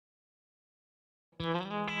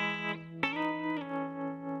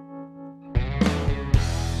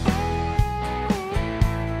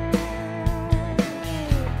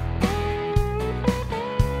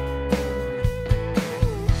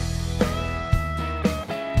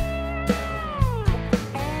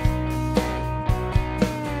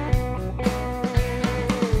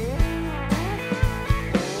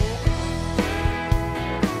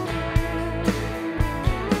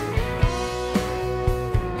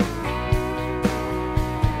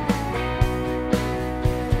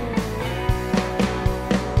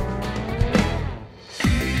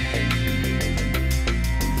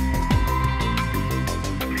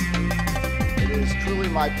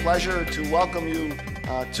My pleasure to welcome you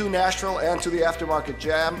to Nashville and to the Aftermarket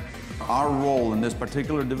Jam. Our role in this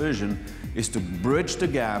particular division is to bridge the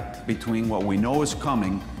gap between what we know is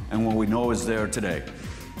coming and what we know is there today.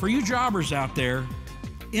 For you jobbers out there,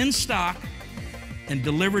 in stock and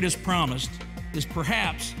delivered as promised is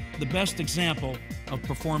perhaps the best example of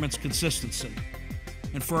performance consistency.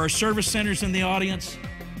 And for our service centers in the audience,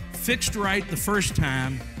 fixed right the first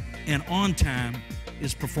time and on time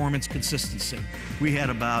is performance consistency. We had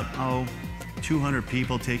about, 200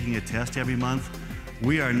 people taking a test every month.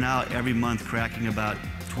 We are now every month cracking about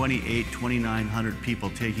 2,900 people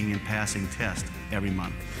taking and passing tests every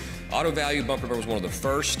month. Auto Value Bumper was one of the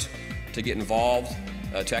first to get involved,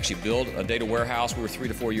 to actually build a data warehouse. We were 3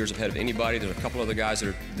 to 4 years ahead of anybody. There's a couple other guys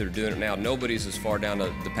that are doing it now. Nobody's as far down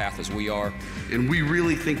the path as we are. And we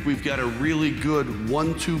really think we've got a really good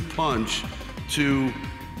 1-2 punch to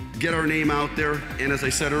get our name out there, and as I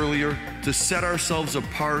said earlier, to set ourselves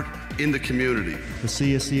apart in the community. The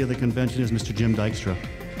CSC of the convention is Mr. Jim Dykstra.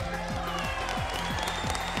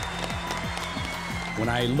 When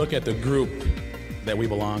I look at the group that we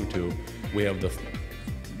belong to, we have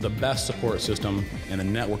the best support system and a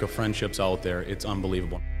network of friendships out there. It's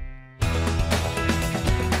unbelievable.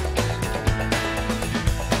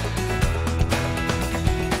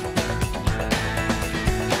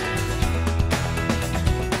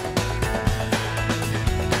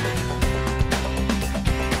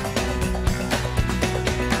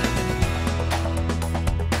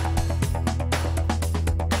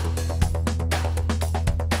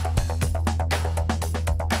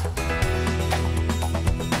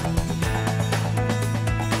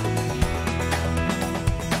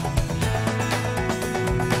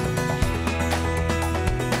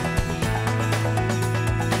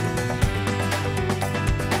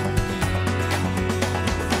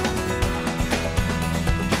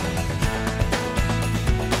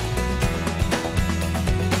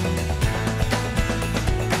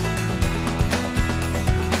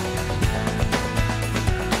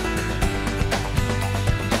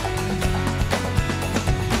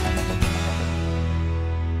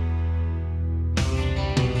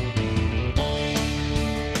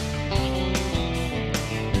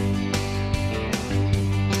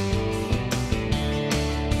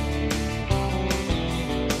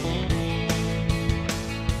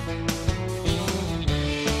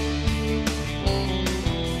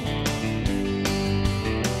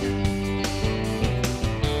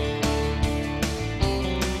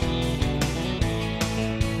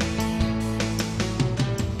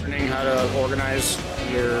 Organize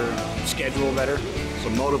your schedule better.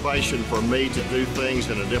 Some motivation for me to do things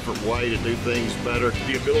in a different way, to do things better.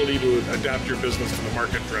 The ability to adapt your business to the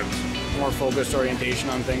market trends. More focused orientation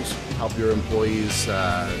on things. Help your employees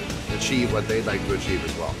achieve what they'd like to achieve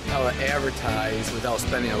as well. How to advertise without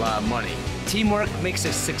spending a lot of money. Teamwork makes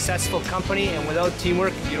a successful company, and without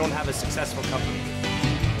teamwork, you don't have a successful company.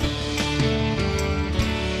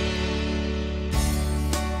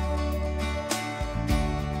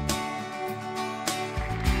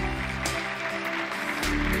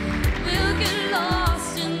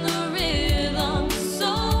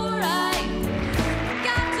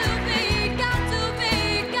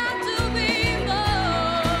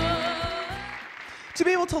 To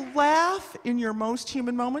be able to laugh in your most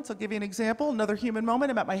human moments. I'll give you an example. Another human moment.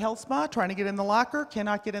 I'm at my health spa, trying to get in the locker,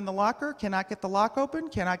 cannot get in the locker, cannot get the lock open,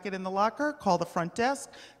 cannot get in the locker, call the front desk,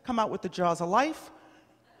 come out with the jaws of life,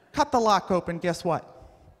 cut the lock open, guess what?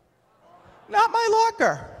 Not my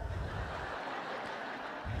locker.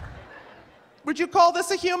 Would you call this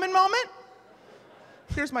a human moment?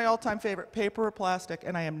 Here's my all-time favorite, paper or plastic,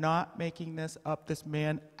 and I am not making this up. This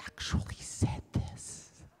man actually said this.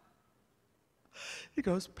 He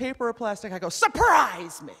goes, paper or plastic? I go,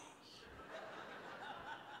 surprise me.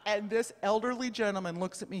 And this elderly gentleman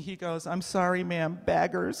looks at me, he goes, I'm sorry, ma'am,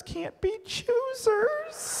 baggers can't be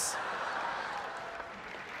choosers.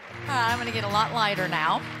 I'm gonna get a lot lighter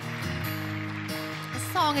now. This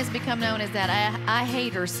song has become known as that I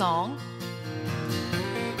hate her song.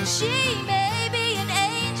 She may be an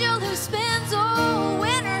angel who spends all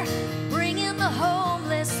winter bringing the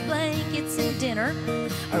homeless blankets and dinner,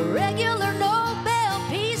 a regular Nobel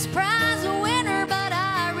Peace Prize winner, but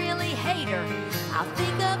I really hate her. I'll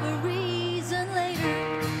think of a reason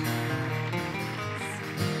later.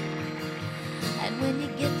 And when you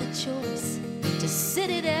get the choice to sit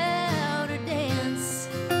it out,